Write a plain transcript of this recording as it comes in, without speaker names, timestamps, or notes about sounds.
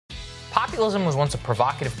Populism was once a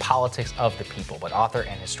provocative politics of the people, but author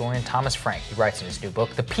and historian Thomas Frank, he writes in his new book,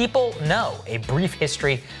 The People Know, A Brief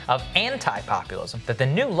History of Anti-Populism, that the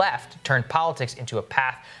new left turned politics into a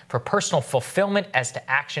path for personal fulfillment as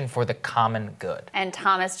to action for the common good. And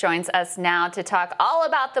Thomas joins us now to talk all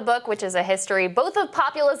about the book, which is a history both of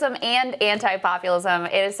populism and anti-populism.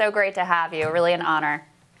 It is so great to have you. Really an honor.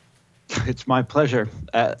 It's my pleasure.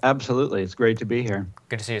 Absolutely. It's great to be here.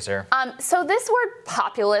 Good to see you, sir. So this word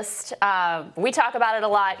populist, we talk about it a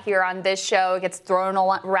lot here on this show. It gets thrown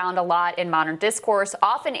around a lot in modern discourse,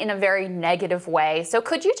 often in a very negative way. So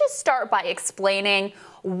could you just start by explaining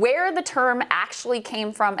where the term actually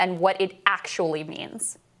came from and what it actually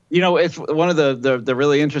means? You know, it's one of the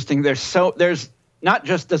really interesting, there's not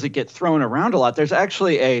just does it get thrown around a lot, there's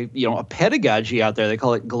actually a pedagogy out there. They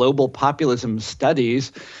call it global populism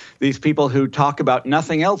studies. These people who talk about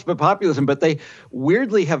nothing else but populism, but they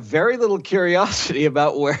weirdly have very little curiosity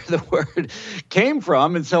about where the word came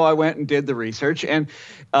from. And so I went and did the research, and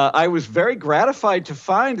I was very gratified to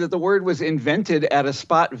find that the word was invented at a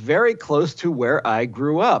spot very close to where I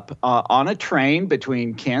grew up, on a train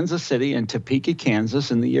between Kansas City and Topeka,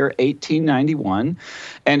 Kansas in the year 1891.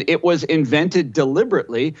 And it was invented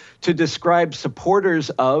deliberately to describe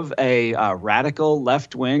supporters of a radical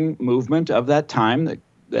left-wing movement of that time that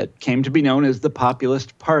came to be known as the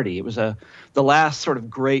Populist Party. It was the last sort of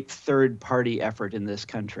great third-party effort in this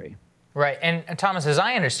country. Right. And Thomas, as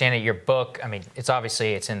I understand it, your book, I mean, it's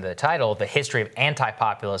in the title, The History of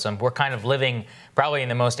Anti-Populism. We're kind of living probably in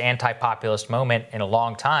the most anti-populist moment in a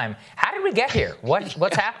long time. How did we get here?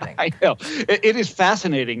 What's happening? I know. It is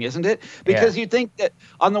fascinating, isn't it? Because you think that,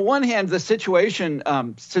 on the one hand, the situation,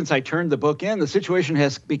 since I turned the book in, the situation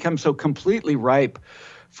has become so completely ripe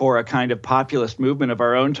for a kind of populist movement of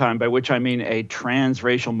our own time, by which I mean a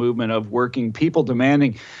transracial movement of working people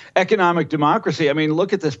demanding economic democracy. I mean,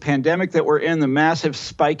 look at this pandemic that we're in, the massive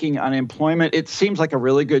spiking unemployment. It seems like a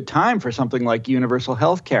really good time for something like universal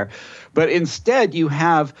health care. But instead, you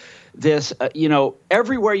have this,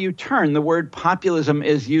 everywhere you turn, the word populism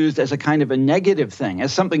is used as a kind of a negative thing,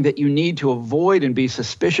 as something that you need to avoid and be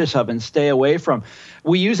suspicious of and stay away from.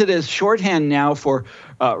 We use it as shorthand now for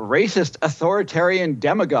racist authoritarian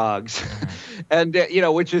demagogues, and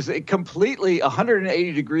which is completely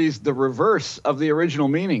 180 degrees the reverse of the original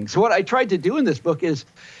meaning. So what I tried to do in this book is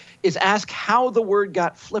ask how the word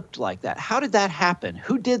got flipped like that. How did that happen?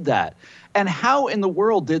 Who did that? And how in the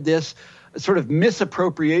world did this sort of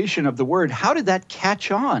misappropriation of the word, how did that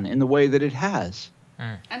catch on in the way that it has?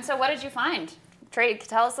 And so what did you find?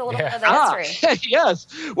 Tell us a little bit of the history. Yes.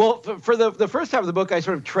 Well, for the first half of the book, I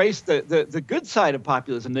sort of traced the good side of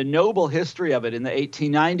populism, the noble history of it in the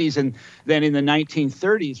 1890s, and then in the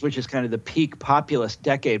 1930s, which is kind of the peak populist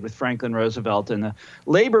decade with Franklin Roosevelt and the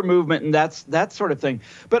labor movement and that sort of thing.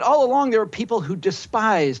 But all along, there were people who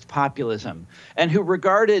despised populism and who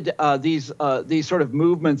regarded these sort of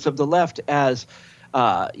movements of the left as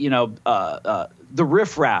the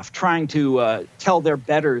riffraff trying to tell their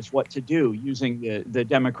betters what to do using the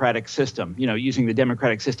democratic system, using the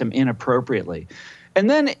democratic system inappropriately. And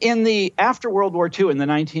then after World War II, in the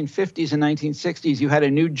 1950s and 1960s, you had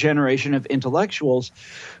a new generation of intellectuals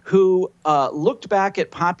who looked back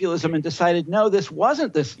at populism and decided, no, this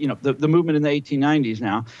wasn't this, the movement in the 1890s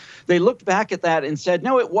now. They looked back at that and said,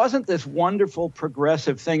 no, it wasn't this wonderful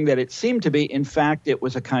progressive thing that it seemed to be. In fact, it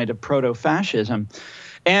was a kind of proto-fascism.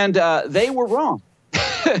 And they were wrong.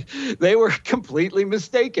 They were completely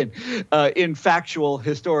mistaken in factual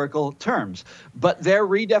historical terms. But their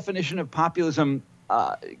redefinition of populism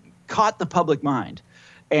caught the public mind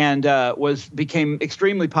and became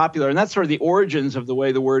extremely popular. And that's sort of the origins of the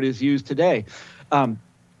way the word is used today.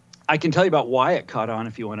 I can tell you about why it caught on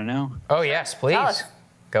if you want to know. Oh, yes, please.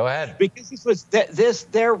 Go ahead. Because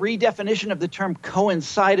their redefinition of the term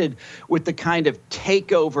coincided with the kind of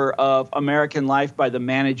takeover of American life by the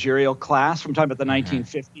managerial class. From talking about the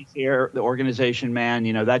 1950s here, the organization man,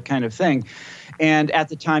 that kind of thing. And at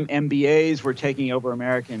the time, MBAs were taking over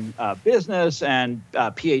American business, and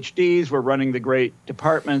PhDs were running the great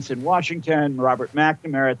departments in Washington, Robert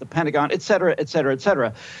McNamara at the Pentagon, et cetera, et cetera, et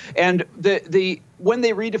cetera. And when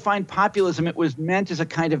they redefined populism, it was meant as a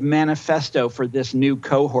kind of manifesto for this new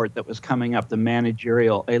cohort that was coming up, the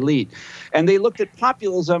managerial elite. And they looked at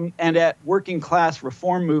populism and at working class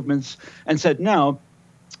reform movements and said, no,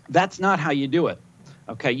 that's not how you do it.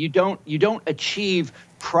 Okay, you don't achieve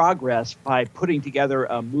progress by putting together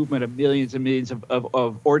a movement of millions and millions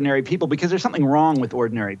of ordinary people, because there's something wrong with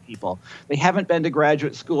ordinary people. They haven't been to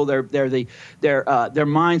graduate school. Their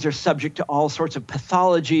minds are subject to all sorts of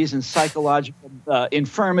pathologies and psychological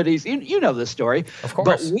infirmities. You know this story. Of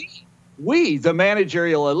course. But we, the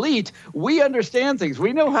managerial elite, we understand things.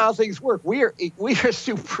 We know how things work. We are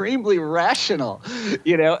supremely rational,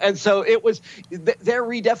 you know. And so it was their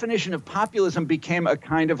redefinition of populism became a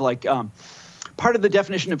kind of like part of the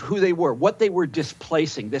definition of who they were, what they were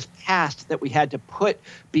displacing, this past that we had to put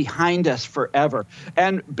behind us forever.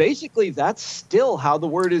 And basically, that's still how the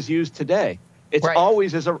word is used today. It's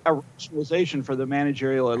always as a rationalization for the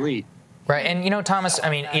managerial elite. Right. And, you know, Thomas,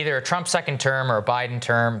 I mean, either a Trump second term or a Biden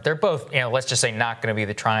term, they're both, you know, let's just say not going to be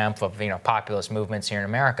the triumph of, you know, populist movements here in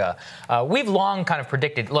America. We've long kind of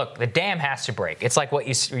predicted, look, the dam has to break. It's like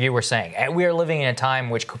what you were saying. And we are living in a time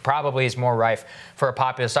which probably is more rife for a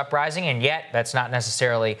populist uprising, and yet that's not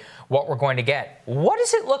necessarily what we're going to get. What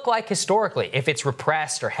does it look like historically if it's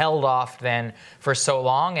repressed or held off then for so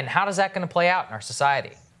long? And how does that going to play out in our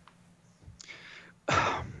society?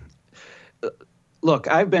 Look,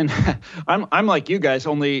 I'm like you guys,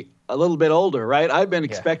 only a little bit older, right? I've been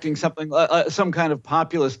expecting something, some kind of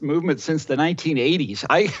populist movement since the 1980s.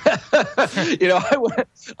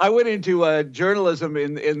 I went into journalism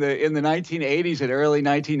in the 1980s and early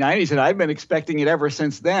 1990s, and I've been expecting it ever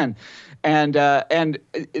since then. And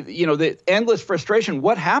you know, the endless frustration.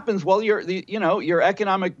 What happens while your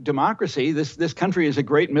economic democracy, this country is a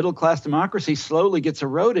great middle class democracy, slowly gets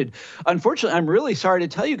eroded. Unfortunately, I'm really sorry to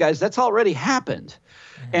tell you guys that's already happened.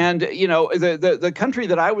 And, you know, the country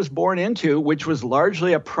that I was born into, which was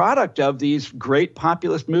largely a product of these great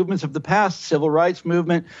populist movements of the past, civil rights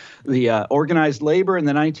movement, the organized labor in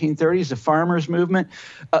the 1930s, the farmers movement,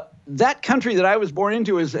 that country that I was born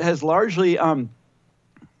into has largely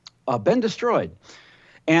been destroyed.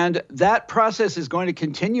 And that process is going to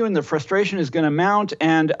continue, and the frustration is going to mount.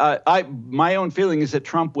 And my own feeling is that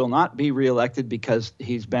Trump will not be reelected because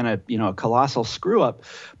he's been a colossal screw up,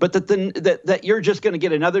 but that you're just going to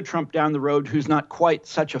get another Trump down the road who's not quite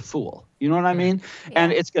such a fool. You know what I mean? Yeah.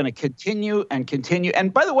 And it's going to continue and continue.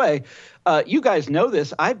 And by the way, you guys know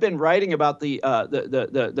this. I've been writing about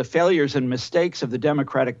the failures and mistakes of the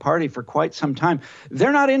Democratic Party for quite some time.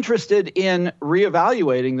 They're not interested in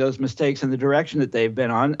reevaluating those mistakes and the direction that they've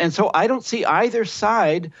been on. And so I don't see either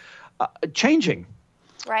side changing,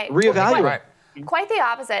 reevaluating. Right. Quite the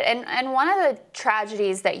opposite. And one of the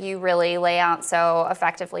tragedies that you really lay out so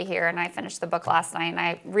effectively here, and I finished the book last night, and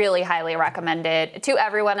I really highly recommend it to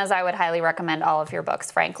everyone, as I would highly recommend all of your books,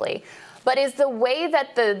 frankly, but is the way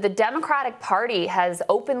that the Democratic Party has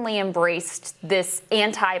openly embraced this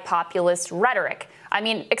anti-populist rhetoric. I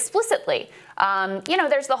mean, explicitly. You know,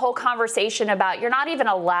 there's the whole conversation about you're not even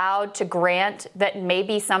allowed to grant that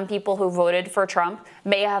maybe some people who voted for Trump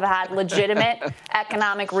may have had legitimate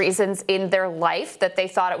economic reasons in their life that they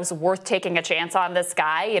thought it was worth taking a chance on this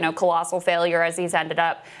guy, you know, colossal failure as he's ended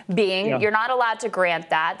up being. Yeah. You're not allowed to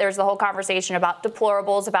grant that. There's the whole conversation about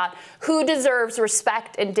deplorables, about who deserves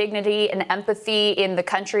respect and dignity and empathy in the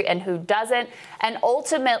country and who doesn't. And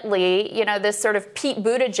ultimately, you know, this sort of Pete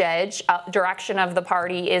Buttigieg direction of the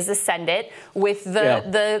party is ascendant, with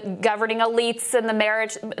the governing elites and the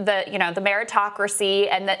meritocracy,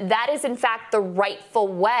 and that is in fact the rightful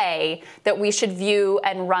way that we should view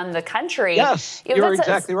and run the country. Yes, you're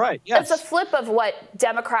exactly right. Yes, that's a flip of what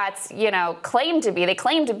Democrats, you know, claim to be. They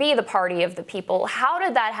claim to be the party of the people. How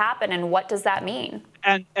did that happen, and what does that mean?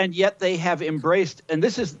 And yet they have embraced, and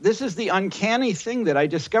this is the uncanny thing that I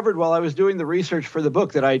discovered while I was doing the research for the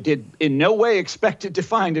book that I did in no way expected to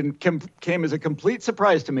find and came as a complete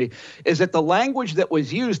surprise to me, is that the language that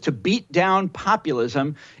was used to beat down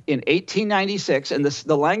populism in 1896 and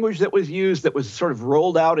the language that was used that was sort of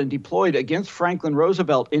rolled out and deployed against Franklin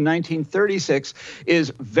Roosevelt in 1936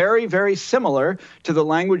 is very, very similar to the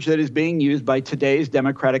language that is being used by today's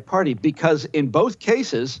Democratic Party, because in both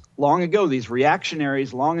cases, long ago, these reactionaries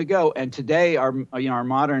long ago, and today our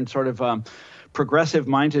modern sort of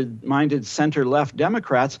progressive-minded center-left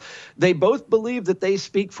Democrats, they both believe that they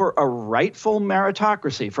speak for a rightful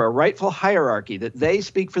meritocracy, for a rightful hierarchy, that they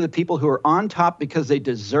speak for the people who are on top because they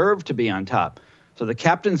deserve to be on top. So the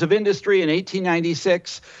captains of industry in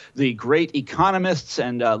 1896, the great economists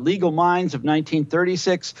and legal minds of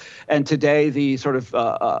 1936, and today the sort of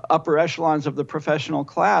upper echelons of the professional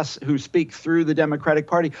class who speak through the Democratic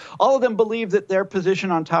Party, all of them believe that their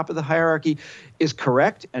position on top of the hierarchy is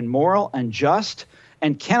correct and moral and just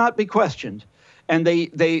and cannot be questioned. And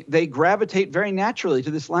they gravitate very naturally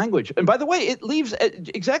to this language. And by the way, it leaves,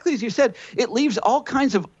 exactly as you said, it leaves all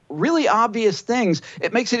kinds of really obvious things.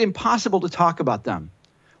 It makes it impossible to talk about them.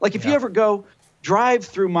 Like if you ever drive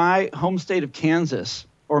through my home state of Kansas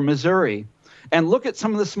or Missouri and look at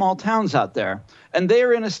some of the small towns out there, and they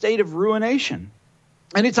are in a state of ruination.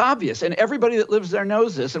 And it's obvious, and everybody that lives there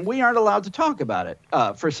knows this, and we aren't allowed to talk about it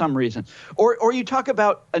for some reason. Or you talk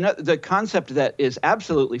about the concept that is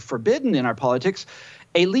absolutely forbidden in our politics,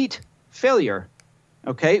 elite failure.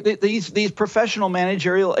 Okay, these professional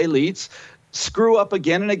managerial elites screw up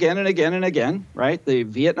again and again and again and again, right? The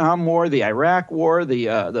Vietnam War, the Iraq War,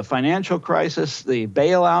 the financial crisis, the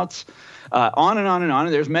bailouts. On and on and on,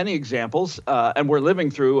 and there's many examples, and we're living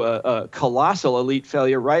through a colossal elite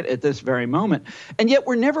failure right at this very moment, and yet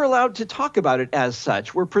we're never allowed to talk about it as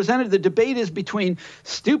such. We're presented, the debate is between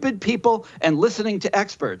stupid people and listening to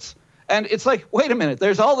experts. And it's like, wait a minute,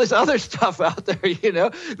 there's all this other stuff out there,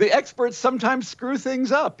 The experts sometimes screw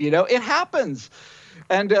things up, It happens.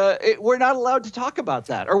 And we're not allowed to talk about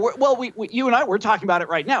that. Or, you and I, we're talking about it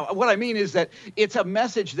right now. What I mean is that it's a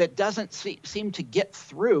message that doesn't seem to get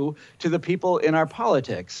through to the people in our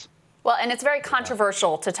politics. Well, and it's very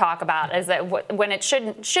controversial to talk about, is that when it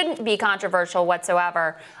shouldn't be controversial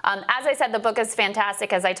whatsoever. As I said, the book is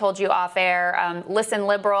fantastic, as I told you off air. Listen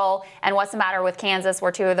Liberal and What's the Matter with Kansas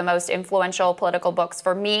were two of the most influential political books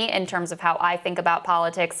for me in terms of how I think about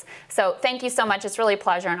politics. So thank you so much. It's really a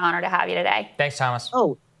pleasure and honor to have you today. Thanks, Thomas.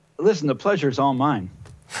 Oh, listen, the pleasure is all mine.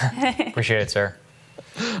 Appreciate it, sir.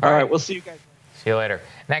 All right, we'll see you guys. See you later.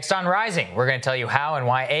 Next on Rising, we're going to tell you how and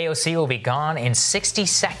why AOC will be gone in 60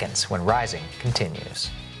 seconds when Rising continues.